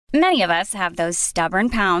Many of us have those stubborn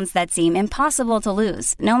pounds that seem impossible to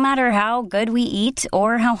lose, no matter how good we eat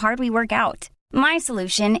or how hard we work out. My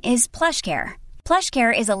solution is PlushCare.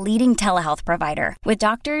 PlushCare is a leading telehealth provider with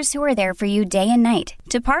doctors who are there for you day and night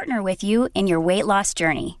to partner with you in your weight loss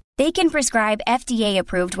journey. They can prescribe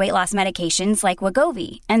FDA-approved weight loss medications like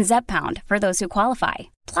Wegovy and Zepbound for those who qualify.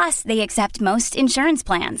 Plus, they accept most insurance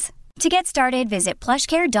plans. To get started, visit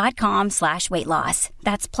plushcare.com/weightloss.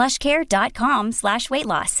 That's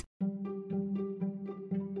plushcare.com/weightloss.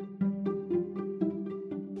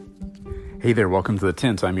 Hey there, welcome to The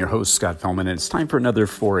Tint. I'm your host, Scott Fellman, and it's time for another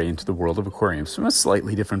foray into the world of aquariums from a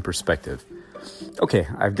slightly different perspective. Okay,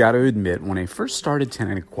 I've got to admit, when I first started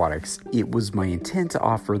Tenant Aquatics, it was my intent to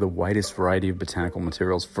offer the widest variety of botanical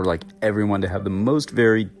materials for everyone to have the most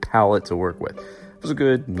varied palette to work with. It was a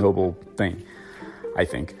good, noble thing, I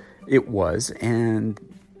think. It was, and,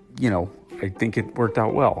 I think it worked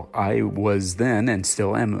out well. I was then, and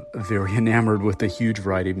still am, very enamored with the huge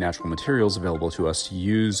variety of natural materials available to us to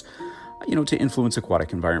use, to influence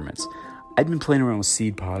aquatic environments. I'd been playing around with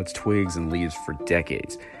seed pods, twigs, and leaves for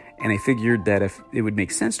decades, and I figured that if it would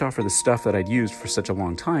make sense to offer the stuff that I'd used for such a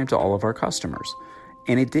long time to all of our customers.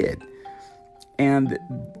 And it did. And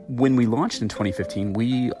when we launched in 2015,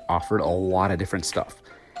 we offered a lot of different stuff.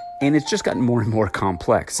 And it's just gotten more and more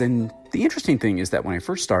complex. And the interesting thing is that when I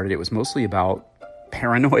first started, it was mostly about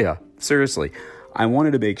paranoia. Seriously. I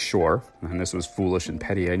wanted to make sure, and this was foolish and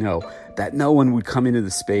petty, I know, that no one would come into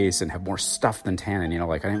the space and have more stuff than tannin.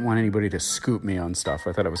 I didn't want anybody to scoop me on stuff.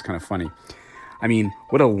 I thought it was kind of funny. I mean,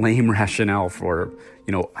 what a lame rationale for,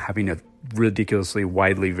 having a ridiculously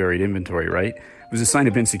widely varied inventory, right? It was a sign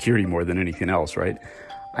of insecurity more than anything else, right?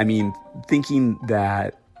 I mean, thinking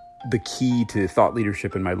that the key to thought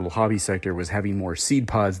leadership in my little hobby sector was having more seed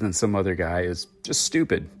pods than some other guy is just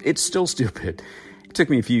stupid. It's still stupid. It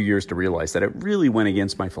took me a few years to realize that it really went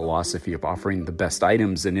against my philosophy of offering the best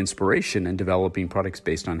items and inspiration and developing products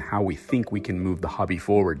based on how we think we can move the hobby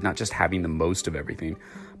forward, not just having the most of everything.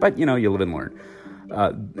 But, you live and learn.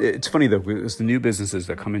 It's funny, though, because the new businesses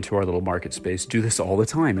that come into our little market space do this all the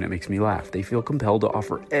time, and it makes me laugh. They feel compelled to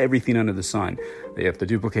offer everything under the sun. They have to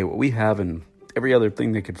duplicate what we have and every other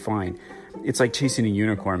thing they could find. It's like chasing a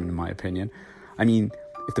unicorn, in my opinion. I mean,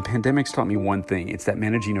 if the pandemic's taught me one thing, it's that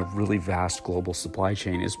managing a really vast global supply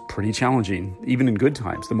chain is pretty challenging, even in good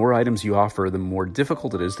times. The more items you offer, the more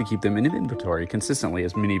difficult it is to keep them in inventory consistently,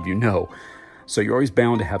 as many of you know. So you're always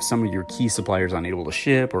bound to have some of your key suppliers unable to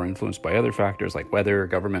ship or influenced by other factors like weather,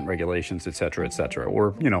 government regulations, etc.,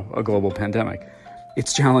 or, a global pandemic.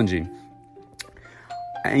 It's challenging.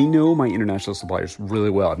 I know my international suppliers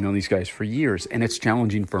really well. I've known these guys for years, and it's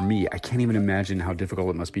challenging for me. I can't even imagine how difficult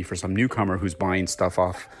it must be for some newcomer who's buying stuff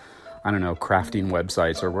off, crafting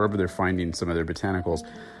websites or wherever they're finding some of their botanicals.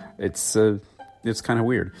 It's kind of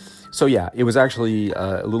weird. So yeah, it was actually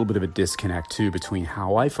a little bit of a disconnect too between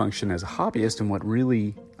how I function as a hobbyist and what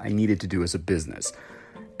really I needed to do as a business.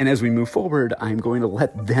 And as we move forward, I'm going to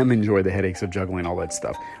let them enjoy the headaches of juggling all that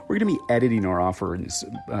stuff. We're going to be editing our offerings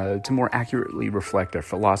to more accurately reflect our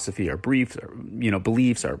philosophy, our briefs, our,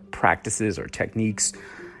 beliefs, our practices, our techniques.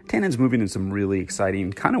 Tannin's moving in some really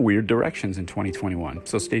exciting, kind of weird directions in 2021.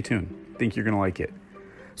 So stay tuned. Think you're going to like it.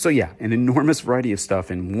 So yeah, an enormous variety of stuff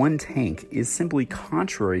in one tank is simply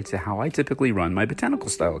contrary to how I typically run my botanical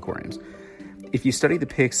style aquariums. If you study the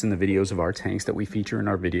pics and the videos of our tanks that we feature in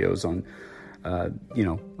our videos on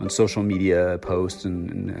social media posts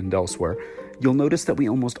and elsewhere, you'll notice that we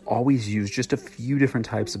almost always use just a few different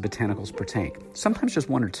types of botanicals per tank, sometimes just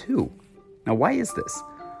one or two. Now, why is this?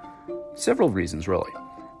 Several reasons, really.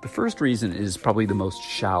 The first reason is probably the most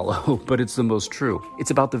shallow, but it's the most true.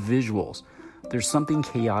 It's about the visuals. There's something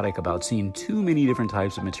chaotic about seeing too many different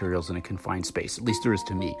types of materials in a confined space, at least there is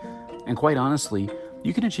to me. And quite honestly,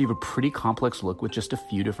 you can achieve a pretty complex look with just a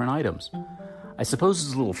few different items. I suppose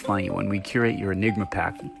it's a little funny when we curate your Enigma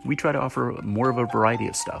pack, we try to offer more of a variety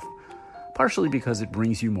of stuff, partially because it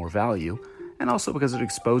brings you more value, and also because it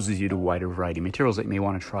exposes you to a wider variety of materials that you may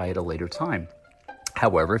want to try at a later time.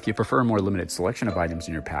 However, if you prefer a more limited selection of items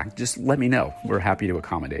in your pack, just let me know. We're happy to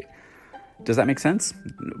accommodate. Does that make sense?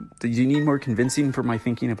 Do you need more convincing for my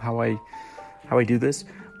thinking of how I do this?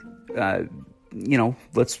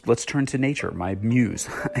 Let's turn to nature, my muse.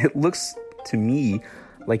 It looks to me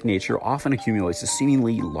like nature often accumulates a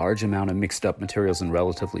seemingly large amount of mixed up materials in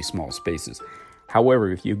relatively small spaces.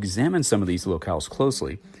 However, if you examine some of these locales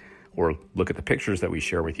closely, or look at the pictures that we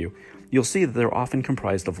share with you, you'll see that they're often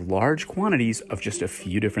comprised of large quantities of just a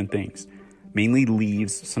few different things. Mainly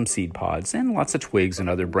leaves, some seed pods, and lots of twigs and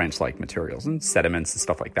other branch-like materials and sediments and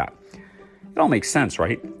stuff like that. It all makes sense,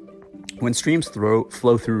 right? When streams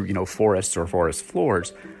flow through, forests or forest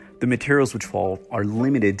floors, The materials which fall are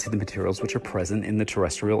limited to the materials which are present in the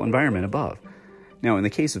terrestrial environment above. Now, in the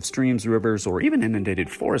case of streams, rivers, or even inundated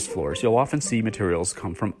forest floors, you'll often see materials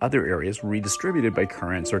come from other areas redistributed by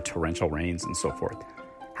currents or torrential rains and so forth.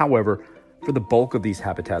 However, for the bulk of these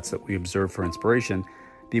habitats that we observe for inspiration,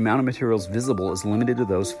 the amount of materials visible is limited to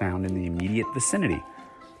those found in the immediate vicinity,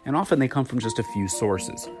 and often they come from just a few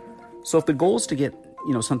sources. So if the goal is to get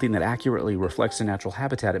something that accurately reflects a natural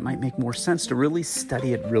habitat, it might make more sense to really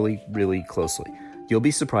study it really, really closely. You'll be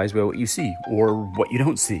surprised by what you see or what you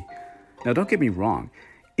don't see. Now, don't get me wrong.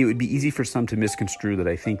 It would be easy for some to misconstrue that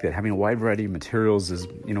I think that having a wide variety of materials is,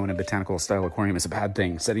 in a botanical style aquarium is a bad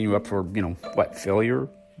thing, setting you up for, failure,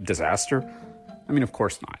 disaster? I mean, of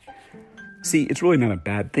course not. See, it's really not a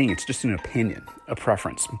bad thing. It's just an opinion, a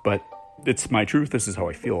preference, but it's my truth. This is how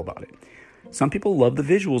I feel about it. Some people love the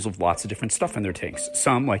visuals of lots of different stuff in their tanks.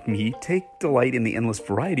 Some, like me, take delight in the endless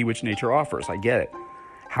variety which nature offers. I get it.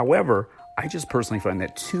 However, I just personally find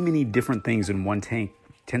that too many different things in one tank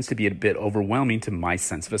tends to be a bit overwhelming to my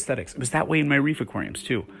sense of aesthetics. It was that way in my reef aquariums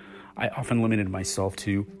too. I often limited myself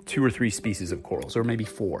to 2 or 3 species of corals, or maybe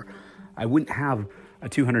 4. I wouldn't have a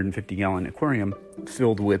 250-gallon aquarium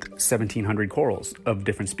filled with 1,700 corals of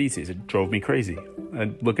different species. It drove me crazy.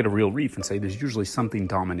 I'd look at a real reef and say there's usually something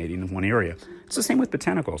dominating in one area. It's the same with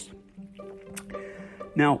botanicals.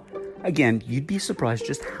 Now, again, you'd be surprised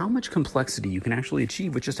just how much complexity you can actually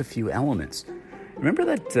achieve with just a few elements. Remember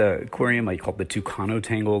that aquarium I called the Tucano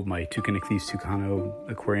Tangled, my Tucanichthys Tucano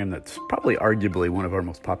aquarium that's probably arguably one of our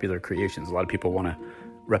most popular creations. A lot of people want to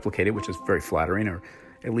replicate it, which is very flattering, or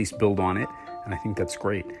at least build on it, and I think that's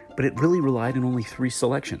great. But it really relied on only 3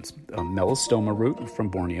 selections. A Melastoma root from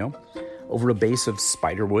Borneo, over a base of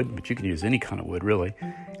spiderwood, but you can use any kind of wood really,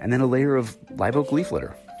 and then a layer of live oak leaf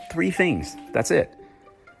litter. 3 things, that's it.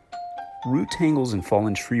 Root tangles and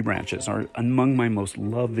fallen tree branches are among my most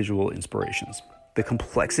loved visual inspirations. The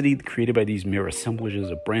complexity created by these mere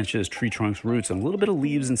assemblages of branches, tree trunks, roots, and a little bit of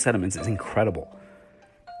leaves and sediments is incredible.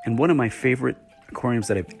 And one of my favorite aquariums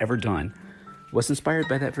that I've ever done was inspired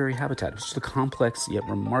by that very habitat. It was just a complex yet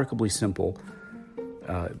remarkably simple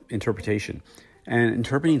interpretation. And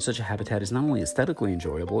interpreting such a habitat is not only aesthetically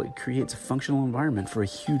enjoyable, it creates a functional environment for a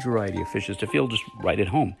huge variety of fishes to feel just right at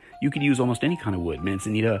home. You could use almost any kind of wood,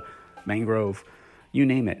 manzanita, mangrove, you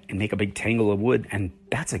name it, and make a big tangle of wood, and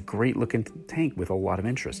that's a great looking tank with a lot of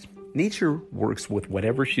interest. Nature works with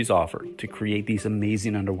whatever she's offered to create these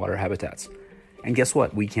amazing underwater habitats. And guess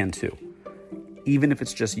what? We can too, even if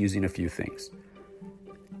it's just using a few things.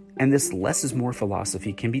 And this less is more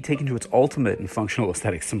philosophy can be taken to its ultimate in functional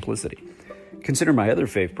aesthetic simplicity. Consider my other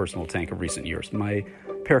fave personal tank of recent years, my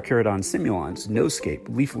Paracharodon simulans no-scape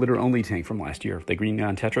leaf litter only tank from last year. The Green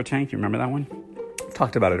Neon Tetra tank, you remember that one? I've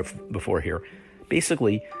talked about it before here.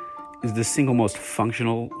 Basically, is the single most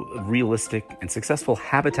functional, realistic, and successful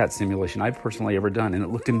habitat simulation I've personally ever done, and it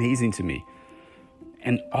looked amazing to me.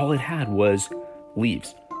 And all it had was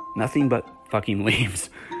leaves. Nothing but fucking leaves.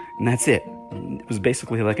 And that's it. It was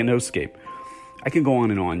basically like a no-scape. I can go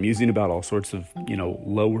on and on, musing about all sorts of,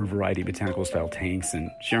 lower variety botanical style tanks and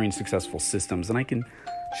sharing successful systems, and I can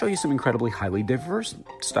show you some incredibly highly diverse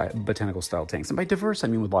botanical style tanks. And by diverse, I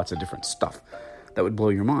mean with lots of different stuff that would blow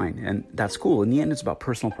your mind, and that's cool. In the end, it's about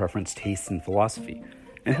personal preference, taste, and philosophy.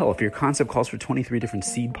 And hell, if your concept calls for 23 different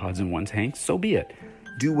seed pods in one tank, so be it.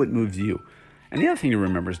 Do what moves you. And the other thing to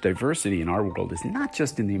remember is diversity in our world is not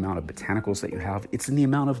just in the amount of botanicals that you have, it's in the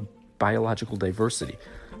amount of biological diversity.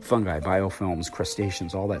 Fungi, biofilms,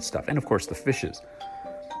 crustaceans, all that stuff. And of course, the fishes.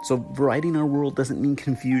 So variety in our world doesn't mean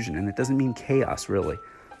confusion, and it doesn't mean chaos, really.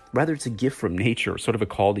 Rather, it's a gift from nature, sort of a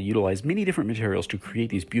call to utilize many different materials to create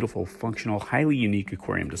these beautiful, functional, highly unique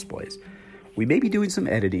aquarium displays. We may be doing some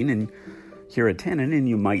editing here at Tenon, and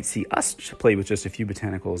you might see us play with just a few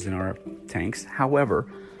botanicals in our tanks.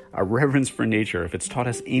 However, our reverence for nature, if it's taught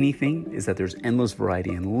us anything, is that there's endless variety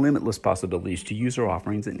and limitless possibilities to use our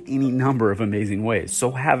offerings in any number of amazing ways.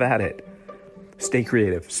 So have at it. Stay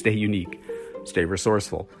creative, stay unique, stay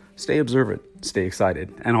resourceful, stay observant, stay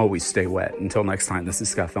excited, and always stay wet. Until next time, this is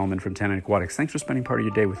Scott Fellman from Tenon Aquatics. Thanks for spending part of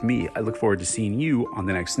your day with me. I look forward to seeing you on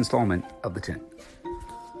the next installment of The Tin.